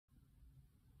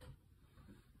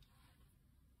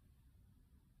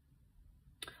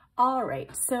All right,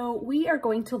 so we are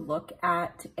going to look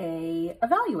at a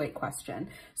evaluate question.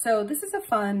 So this is a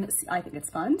fun, I think it's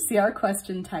fun, CR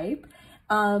question type.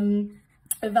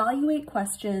 Evaluate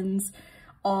questions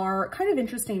are kind of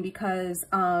interesting because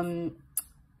the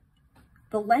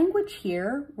language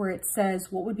here where it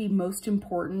says what would be most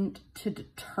important to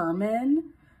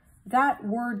determine, that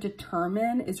word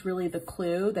determine is really the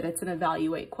clue that it's an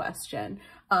evaluate question.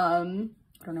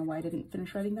 I don't know why I didn't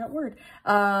finish writing that word.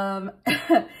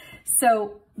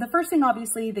 So the first thing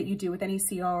obviously that you do with any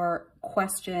CR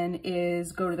question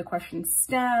is go to the question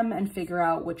stem and figure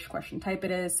out which question type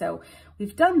it is. So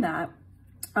we've done that.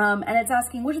 And it's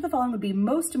asking which of the following would be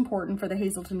most important for the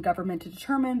Hazelton government to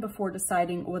determine before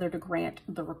deciding whether to grant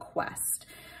the request.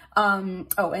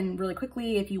 Oh, and really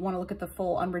quickly, if you want to look at the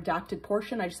full unredacted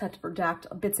portion, I just had to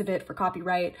redact bits of it for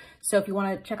copyright. So if you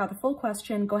want to check out the full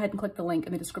question, go ahead and click the link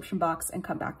in the description box and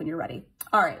come back when you're ready.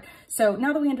 All right. So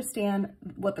now that we understand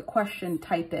what the question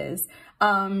type is,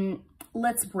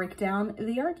 let's break down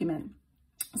the argument.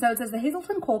 So it says the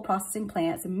Hazelton coal processing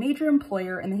plant is a major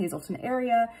employer in the Hazelton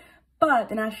area, but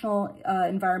the national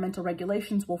environmental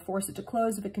regulations will force it to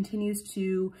close if it continues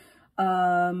to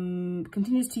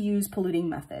use polluting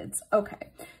methods.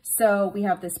 Okay, so we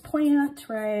have this plant,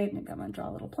 right? Maybe I'm gonna draw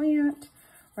a little plant,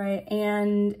 right?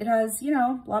 And it has, you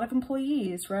know, a lot of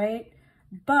employees, right?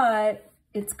 But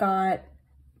it's got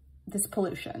this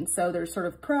pollution. So there's sort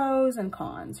of pros and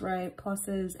cons, right?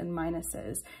 Pluses and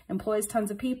minuses. Employs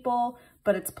tons of people,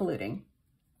 but it's polluting.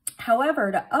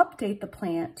 However, to update the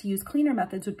plant to use cleaner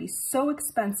methods would be so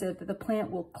expensive that the plant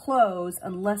will close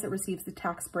unless it receives the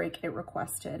tax break it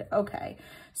requested. Okay,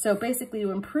 so basically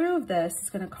to improve this, it's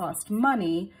going to cost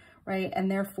money, right? And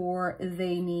therefore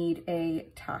they need a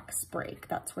tax break.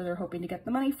 That's where they're hoping to get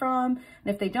the money from.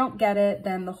 And if they don't get it,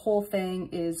 then the whole thing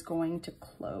is going to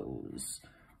close,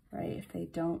 right? If they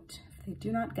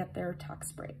do not get their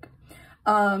tax break.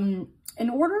 In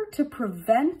order to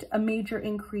prevent a major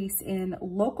increase in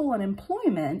local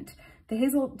unemployment, the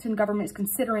Hazelton government is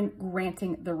considering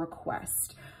granting the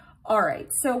request. All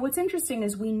right, so what's interesting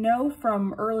is we know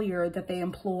from earlier that they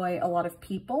employ a lot of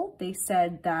people. They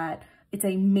said that it's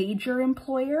a major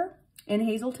employer in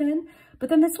Hazelton, but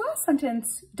then this last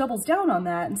sentence doubles down on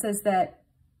that and says that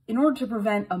in order to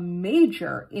prevent a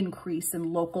major increase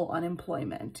in local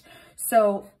unemployment.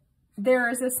 So there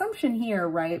is an assumption here,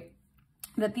 right,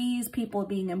 that these people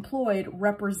being employed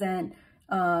represent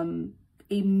a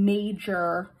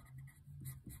major,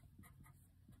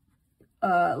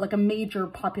 like a major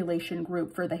population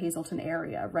group for the Hazelton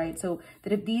area, right? So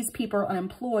that if these people are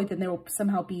unemployed, then there will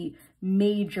somehow be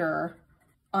major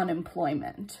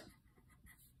unemployment.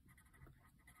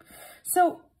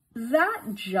 So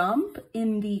that jump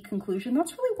in the conclusion,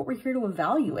 that's really what we're here to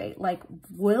evaluate. Like,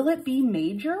 will it be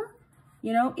major?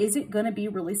 You know, is it going to be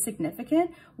really significant?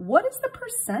 What is the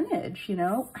percentage? You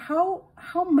know, how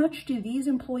much do these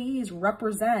employees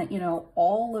represent, you know,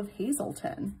 all of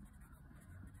Hazelton?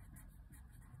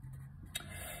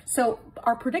 So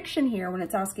our prediction here, when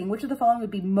it's asking which of the following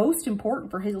would be most important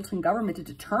for Hazelton government to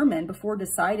determine before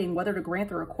deciding whether to grant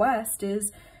the request,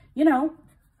 is, you know,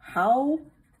 how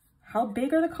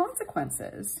big are the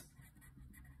consequences?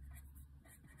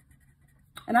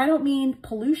 And I don't mean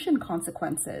pollution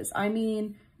consequences. I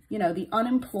mean, you know, the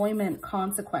unemployment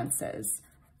consequences.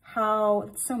 So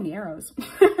many arrows.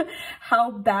 How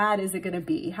bad is it going to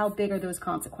be? How big are those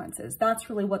consequences? That's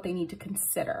really what they need to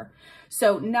consider.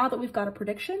 So now that we've got a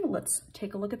prediction, let's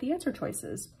take a look at the answer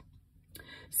choices.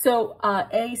 So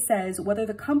A says whether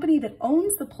the company that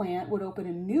owns the plant would open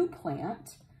a new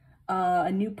plant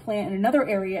in another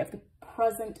area if the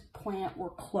present plant were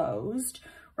closed.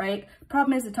 Right?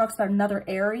 Problem is it talks about another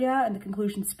area and the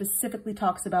conclusion specifically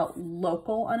talks about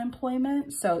local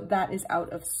unemployment. So that is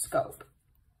out of scope.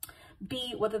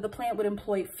 B, whether the plant would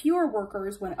employ fewer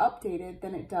workers when updated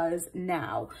than it does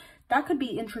now. That could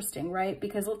be interesting, right?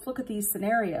 Because let's look at these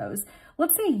scenarios.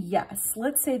 Let's say yes,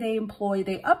 let's say they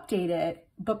update it,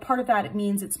 but part of that, it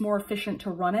means it's more efficient to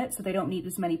run it so they don't need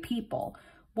as many people.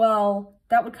 Well,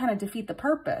 that would kind of defeat the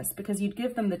purpose because you'd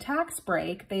give them the tax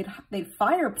break, they'd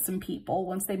fire some people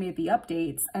once they made the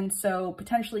updates, and so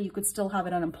potentially you could still have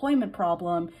an unemployment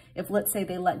problem if, let's say,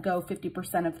 they let go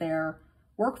 50% of their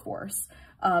workforce.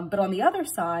 But on the other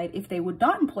side, if they would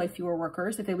not employ fewer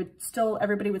workers, if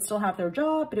everybody would still have their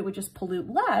job, but it would just pollute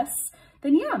less,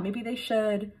 then yeah, maybe they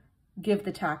should give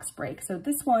the tax break. So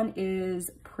this one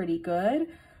is pretty good.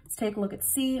 Let's take a look at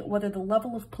C, whether the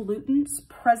level of pollutants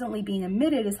presently being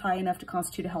emitted is high enough to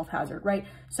constitute a health hazard, right?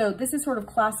 So this is sort of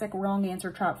classic wrong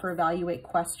answer trap for evaluate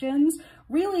questions.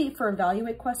 Really, for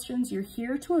evaluate questions, you're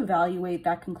here to evaluate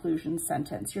that conclusion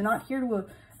sentence. You're not here to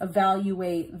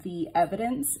evaluate the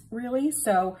evidence, really.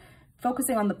 So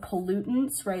focusing on the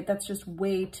pollutants, right? That's just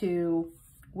way too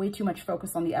much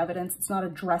focus on the evidence. It's not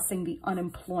addressing the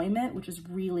unemployment, which is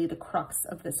really the crux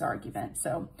of this argument.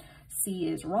 So C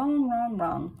is wrong, wrong,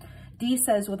 wrong. D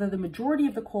says whether the majority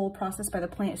of the coal processed by the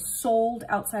plant is sold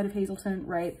outside of Hazelton,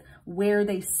 right? Where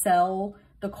they sell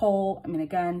the coal, I mean,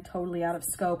 again, totally out of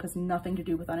scope, has nothing to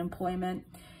do with unemployment.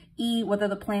 E, whether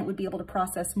the plant would be able to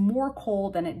process more coal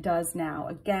than it does now.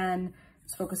 Again,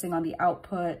 it's focusing on the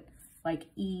output, like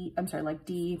D,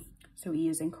 so E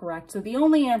is incorrect. So the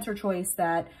only answer choice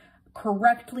that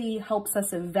correctly helps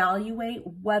us evaluate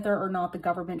whether or not the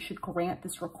government should grant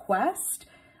this request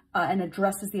and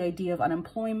addresses the idea of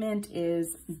unemployment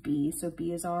is B. So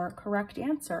B is our correct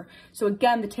answer. So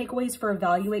again, the takeaways for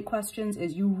evaluate questions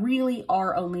is you really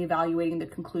are only evaluating the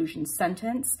conclusion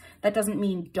sentence. That doesn't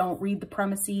mean don't read the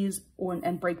premises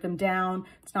and break them down.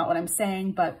 It's not what I'm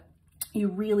saying, but you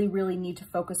really, really need to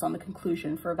focus on the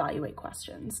conclusion for evaluate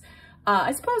questions.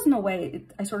 I suppose in a way,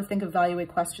 I sort of think of evaluate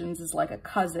questions as like a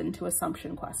cousin to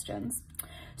assumption questions.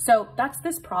 So that's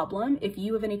this problem. If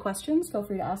you have any questions, feel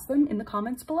free to ask them in the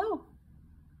comments below.